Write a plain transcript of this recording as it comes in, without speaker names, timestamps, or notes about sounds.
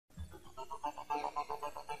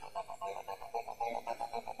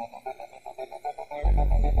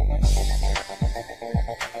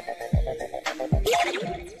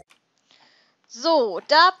So,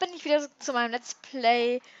 da bin ich wieder zu meinem Let's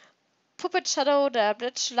Play PuppetShow, der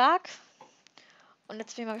Blitzschlag. Und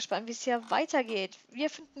jetzt bin ich mal gespannt, wie es hier weitergeht. Wir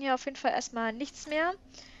finden hier auf jeden Fall erstmal nichts mehr.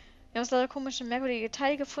 Wir haben uns leider komische, merkwürdige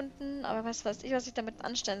Teile gefunden, aber was weiß ich, was ich damit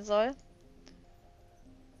anstellen soll.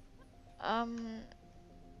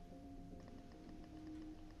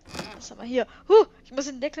 Was haben wir hier? Ich muss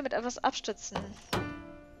den Deckel mit etwas abstützen.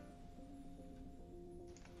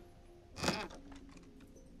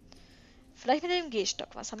 Vielleicht mit dem Gehstock.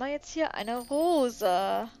 Was haben wir jetzt hier? Eine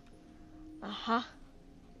Rose. Aha.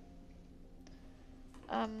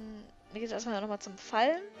 Mir geht es erstmal nochmal zum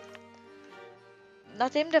Fallen.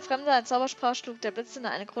 Nachdem der Fremde einen Zaubersprach, schlug der Blitz in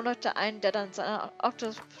eine Kronleuchte ein, der dann zu einer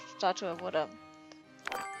Oktostatue wurde.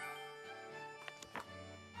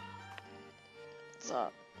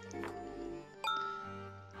 So.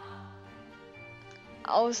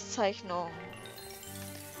 Auszeichnung.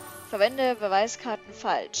 Verwende Beweiskarten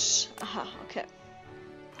falsch. Aha, okay.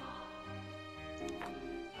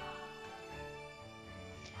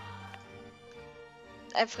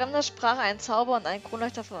 Ein Fremder sprach einen Zauber und ein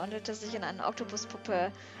Kronleuchter verwandelte sich in eine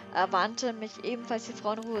Oktopuspuppe. Er warnte mich ebenfalls, die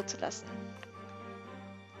Frau in Ruhe zu lassen.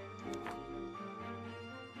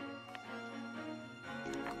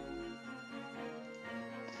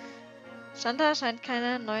 Shanta scheint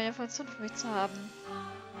keine neue Information für mich zu haben.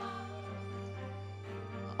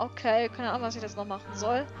 Okay, keine Ahnung, was ich jetzt noch machen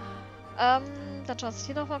soll. Dann schauen wir uns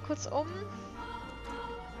hier noch mal kurz um.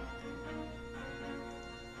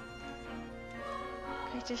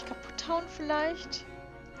 Kann ich dich kaputt hauen vielleicht?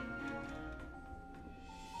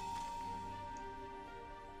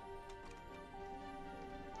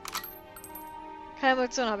 Keine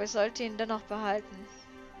Munition, aber ich sollte ihn dennoch behalten.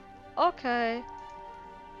 Okay.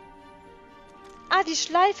 Ah, die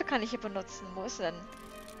Schleife kann ich hier benutzen. Wo ist denn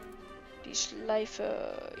die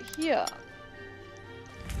Schleife? Hier.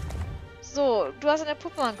 So, du hast eine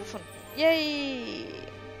Puppe gefunden. Yay!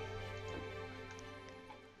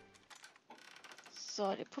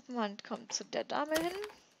 So, die Puppenhand kommt zu der Dame hin.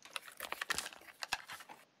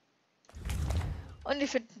 Und wir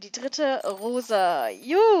finden die dritte Rosa.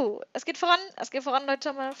 Juhu! Es geht voran,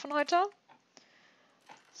 Leute, von heute.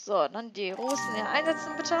 So, dann die Rosen hier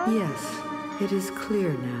einsetzen, bitte. Yes, it is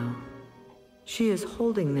clear now. She is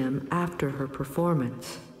holding them after her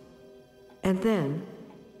performance. And then,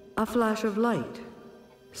 a flash of light.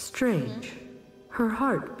 Strange. Her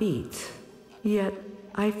heart beats. Yet,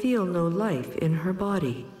 I feel no life in her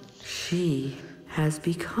body. She has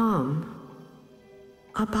become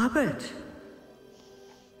a puppet.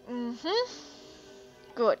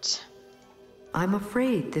 Gut. I'm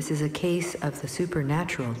afraid this is a case of the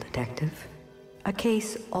supernatural, Detective. A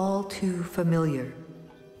case all too familiar.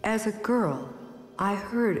 As a girl, I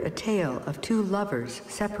heard a tale of two lovers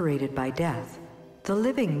separated by death. The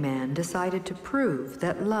living man decided to prove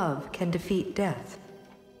that love can defeat death.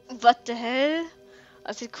 What the hell?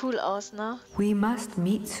 Das sieht cool aus, ne? We must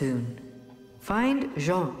meet soon. Find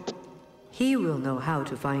Jean. He will know how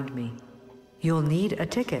to find me. You'll need a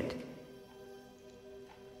ticket.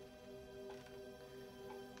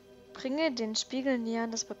 Bringe den Spiegel näher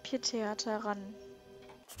an das Papiertheater ran.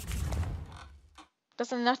 Das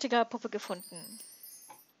ist eine Nachtigallpuppe gefunden.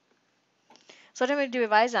 Sollte mir die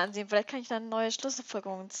Beweise ansehen, vielleicht kann ich dann neue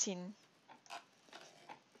Schlussfolgerungen ziehen.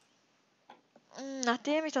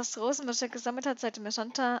 Nachdem ich das Rosenbesteck gesammelt habe, sagte mir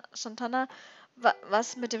Shantana,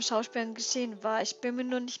 was mit dem Schauspielern geschehen war. Ich bin mir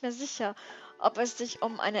nur nicht mehr sicher, ob es sich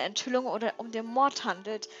um eine Enthüllung oder um den Mord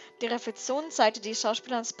handelt. Die Reflexion zeigte die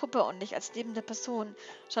Schauspieler als Puppe und nicht als lebende Person.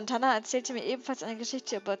 Shantana erzählte mir ebenfalls eine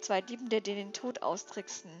Geschichte über zwei Dieben, die den Tod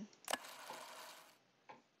austricksten.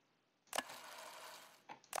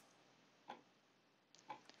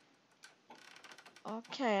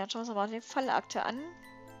 Okay, dann schauen wir uns mal die Fallakte an.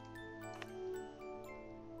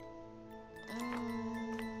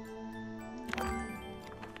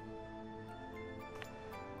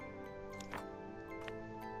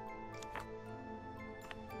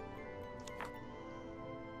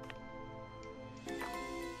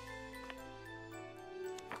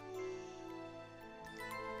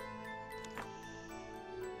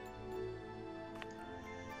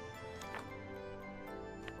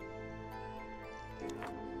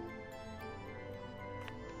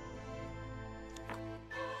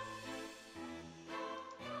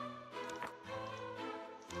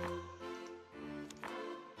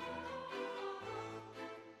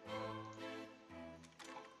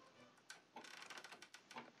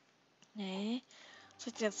 Nee, was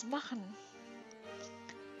soll ich denn jetzt machen?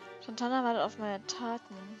 Shantana wartet auf meine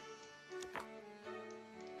Taten.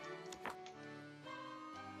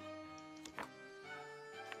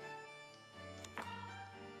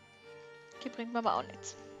 Okay, bringt mir aber auch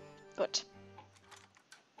nichts. Gut.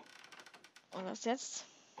 Und was jetzt?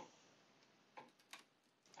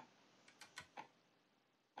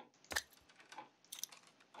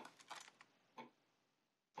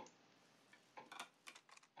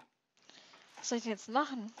 Was soll ich denn jetzt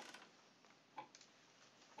machen?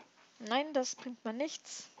 Nein, das bringt mir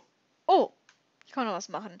nichts. Oh, ich kann noch was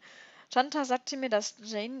machen. Shanta sagte mir, dass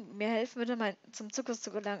Jane mir helfen würde, zum Zirkus zu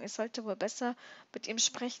gelangen. Ich sollte wohl besser mit ihm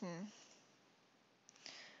sprechen.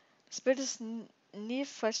 Das Bild ist nie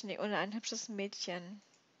vollständig ohne ein hübsches Mädchen.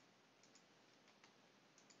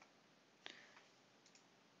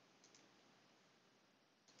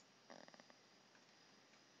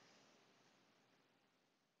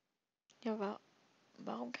 Ja,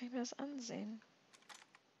 warum kann ich mir das ansehen?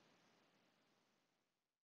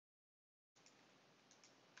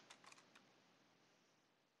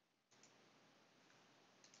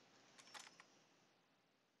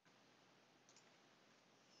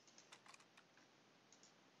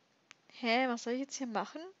 Hä, was soll ich jetzt hier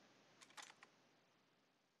machen?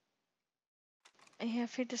 Hier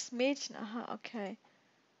fehlt das Mädchen. Aha, okay.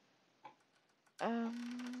 Kann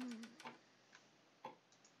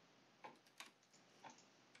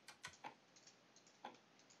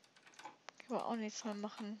man auch nichts mehr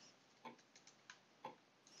machen.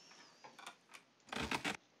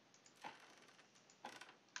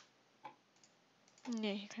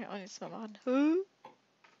 Nee, hier kann ich auch nichts mehr machen.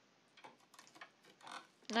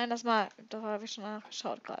 Nein, da habe ich schon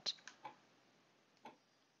nachgeschaut gerade.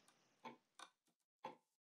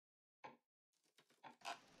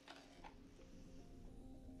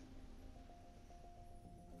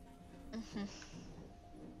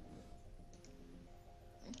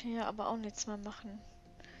 Ja, aber auch nichts mehr machen.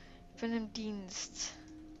 Ich bin im Dienst.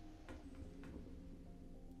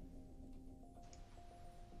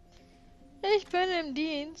 Ich bin im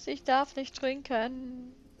Dienst. Ich darf nicht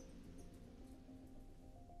trinken.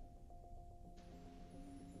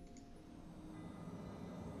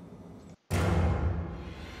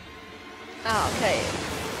 Ah, okay.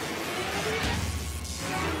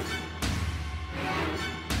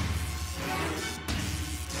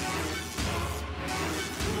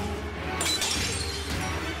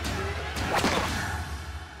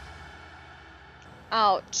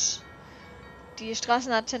 Autsch. Die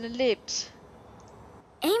Straßenlaterne lebt.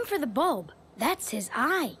 Aim for the bulb. That's his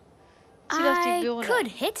eye. Ziel auf die I Birne. could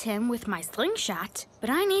hit him with my slingshot, but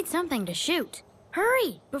I need something to shoot.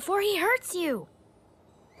 Hurry, before he hurts you.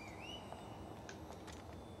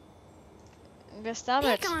 Wer ist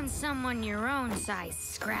damit? Pick on someone your own size,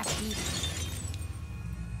 Scrappy.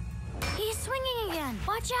 He's swinging again.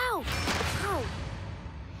 Watch out. Oh.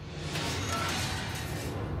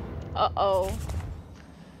 Oh oh.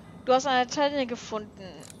 Du hast eine Laterne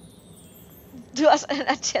gefunden. Du hast eine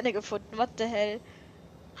Laterne gefunden. What the hell?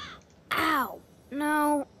 Ow.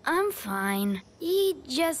 No, I'm fine. He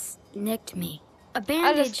just nicked me. A Alles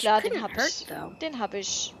bandage klar, den couldn't hab hurt, ich. though. Den hab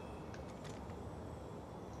ich.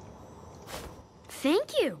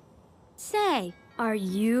 Thank you. Say, are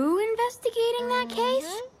you investigating that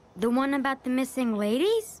case? The one about the missing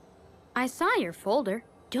ladies? I saw your folder.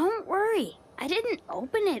 Don't worry. I didn't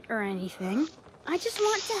open it or anything. I just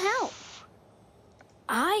want to help.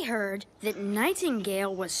 I heard that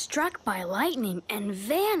Nightingale was struck by lightning and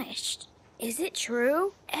vanished. Is it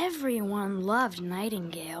true? Everyone loved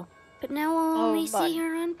Nightingale, but now we'll only see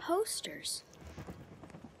her on posters.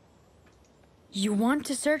 You want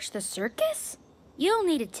to search the circus? You'll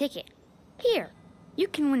need a ticket. Here, you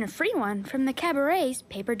can win a free one from the Cabaret's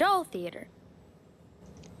Paper Doll Theater.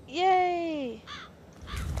 Yay!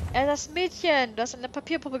 Das Mädchen, du hast eine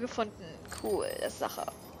Papierpuppe gefunden. Cool, das ist Sache.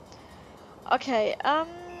 Okay,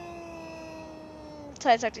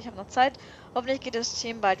 Zeit sagt, ich habe noch Zeit. Hoffentlich geht das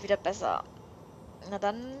Team bald wieder besser. Na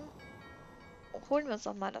dann holen wir uns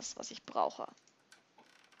doch mal das, was ich brauche.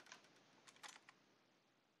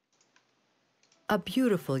 A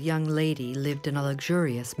beautiful young lady lived in a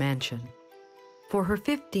luxurious mansion. For her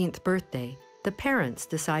 15th birthday, the parents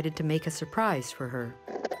decided to make a surprise for her.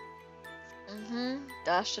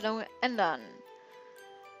 Darstellung ändern.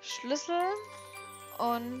 Schlüssel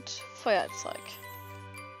und Feuerzeug.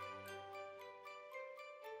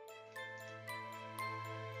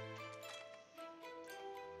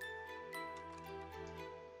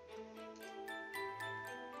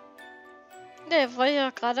 Ne, wollte ich ja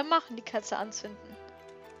gerade machen, die Katze anzünden.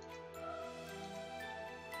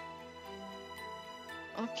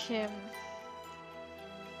 Okay.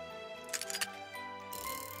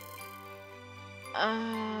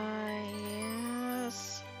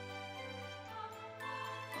 Yes.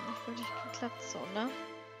 Nicht wirklich geklappt so, ne?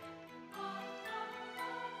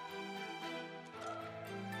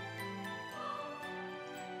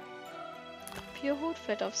 Papierhut,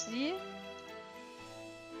 vielleicht auf sie.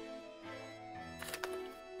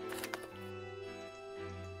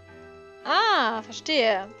 Ah,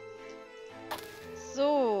 verstehe.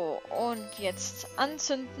 So, und jetzt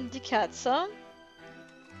anzünden die Kerze.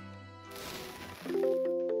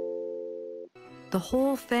 The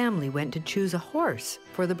whole family went to choose a horse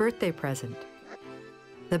for the birthday present.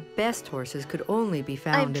 The best horses could only be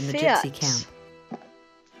found in the gypsy camp.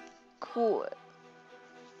 Cool.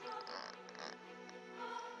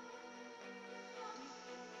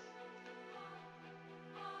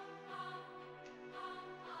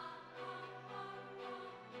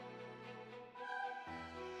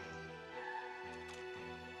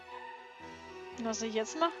 Was soll ich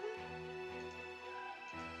jetzt machen?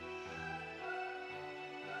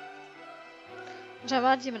 Und da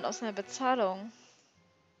wartet jemand aus einer Bezahlung.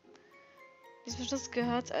 Diesem Beschluss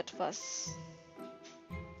gehört etwas.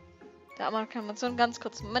 Der Reklamation, ganz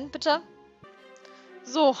kurz. Moment bitte.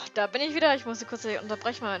 So, da bin ich wieder. Ich musste kurz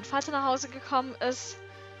unterbrechen, weil mein Vater nach Hause gekommen ist.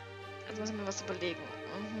 Jetzt muss ich mir was überlegen.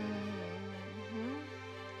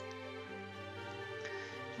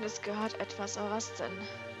 Es gehört etwas, aber was denn?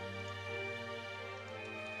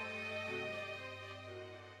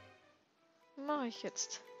 Mache ich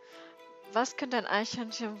jetzt? Was könnte ein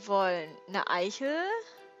Eichhörnchen wollen? Eine Eichel?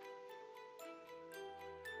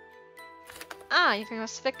 Ah, hier kann ich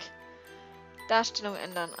was weg. Darstellung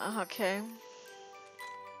ändern. Ah, okay.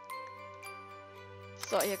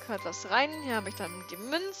 So, hier gehört was rein. Hier habe ich dann die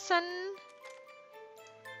Münzen.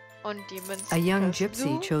 Und die Münzen. A young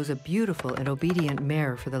gypsy chose a beautiful and obedient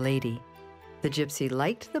mare for the lady. The gypsy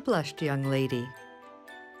liked the blushed young lady.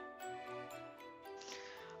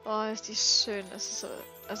 Oh, ist die schön. Ist so,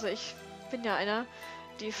 also ich bin ja einer,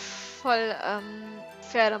 die voll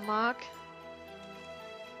Pferde mag.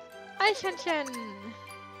 Eichhörnchen!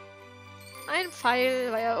 Ein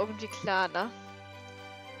Pfeil war ja irgendwie klar, ne?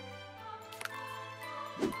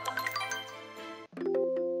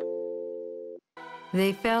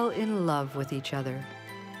 They fell in love with each other.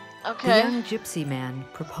 Okay. The young gypsy man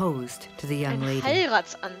proposed to the young lady. Ein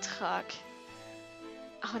Heiratsantrag.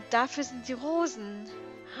 Ach, und dafür sind die Rosen.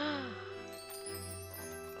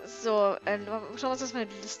 So, schauen wir uns erstmal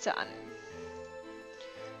die Liste an.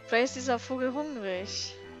 Vielleicht ist dieser Vogel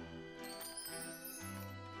hungrig.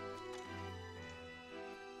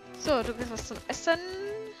 So, du kriegst was zum Essen.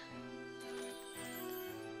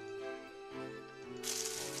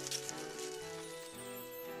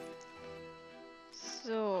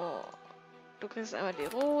 So, du kriegst einmal die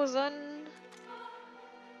Rosen.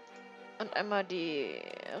 Und einmal die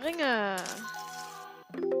Ringe.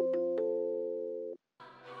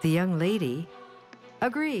 The young lady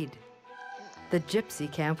agreed. The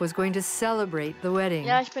gypsy camp was going to celebrate the wedding.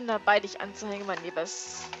 Ja, ich bin dabei, dich anzuhängen, mein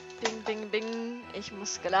Liebes. Bing, bing, bing. Ich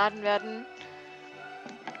muss geladen werden.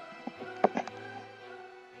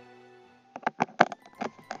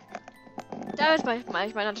 Damit mache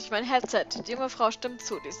ich natürlich mein Headset. Die junge Frau stimmt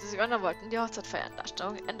zu, die sie gerne wollten, die Hochzeit feiern,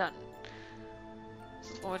 Darstellung ändern.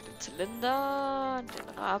 So, wollen wir den Zylinder, den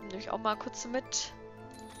Raben nehme ich auch mal kurz mit.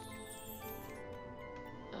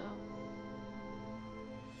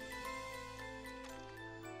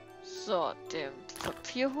 So, den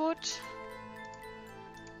Papierhut,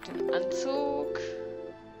 den Anzug,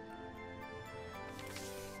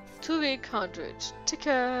 Two-Week Cartridge,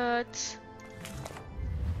 Ticket.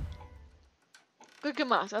 Gut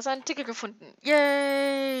gemacht, du hast ein Ticket gefunden.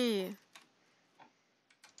 Yay!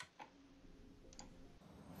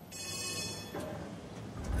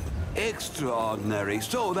 Extraordinary.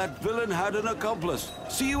 So that villain had an accomplice.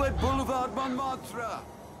 See you at Boulevard Montmartre.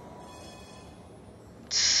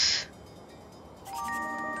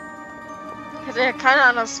 Ich hätte ja keine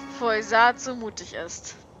Ahnung, dass Poisat so mutig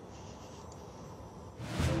ist.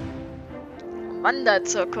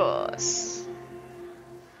 Wanderzirkus.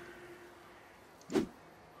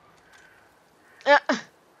 Ja,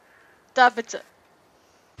 da bitte.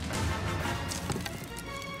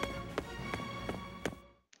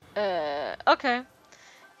 Okay.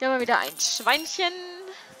 Hier haben wir wieder ein Schweinchen.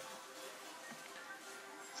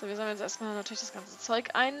 So, wir sammeln jetzt erstmal natürlich das ganze Zeug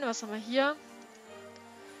ein. Was haben wir hier?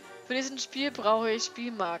 Für dieses Spiel brauche ich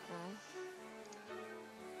Spielmarken.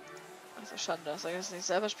 Also schade, dass ich das nicht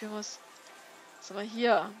selber spielen muss. Was haben wir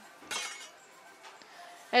hier?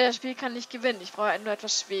 Hey, das Spiel kann nicht gewinnen. Ich brauche nur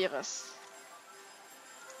etwas Schweres.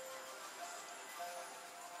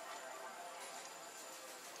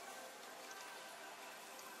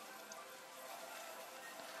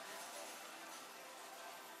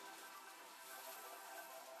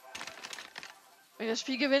 Wenn ich das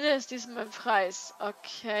Spiel gewinne, ist dies mein Preis.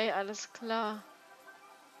 Okay, alles klar.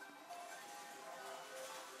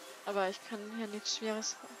 Aber ich kann hier nichts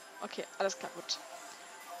Schweres... Okay, alles klar, gut.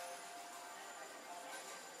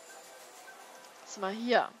 Jetzt mal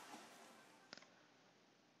hier.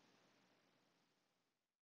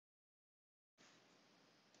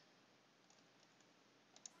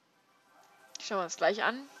 Schauen wir uns gleich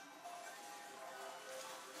an.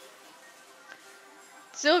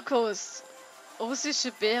 Zirkus.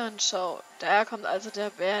 Russische Bärenshow. Daher kommt also der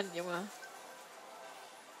Bärenjunge.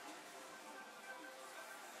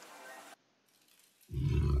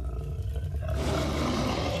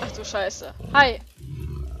 Ach du Scheiße. Hi.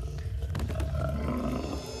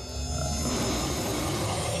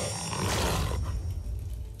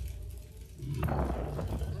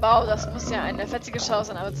 Wow, das muss ja eine fetzige Show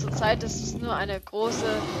sein, aber zurzeit ist es nur eine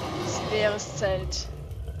große, leeres Zelt.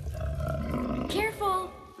 Careful!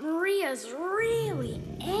 Maria's really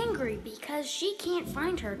angry because she can't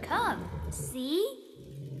find her cub. See?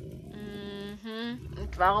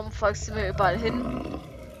 Und warum folgst du mir überall hin?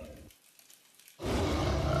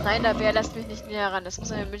 Nein, der Bär lässt mich nicht näher ran. Es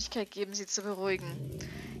muss eine Möglichkeit geben, sie zu beruhigen.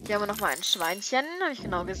 Hier haben wir nochmal ein Schweinchen. Habe ich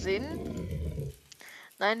genau gesehen.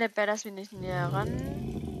 Nein, der Bär lässt mich nicht näher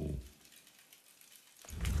ran.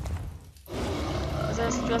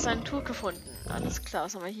 Also, du hast ein Tuch gefunden. Alles klar,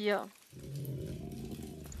 was haben wir hier?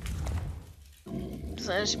 Du hast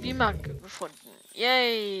eine Spielmarke gefunden.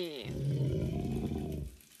 Yay!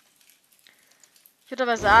 Ich würde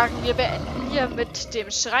aber sagen, wir beenden hier mit dem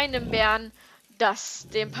schreienden Bären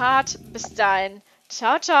den Part. Bis dahin.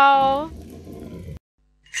 Ciao, ciao!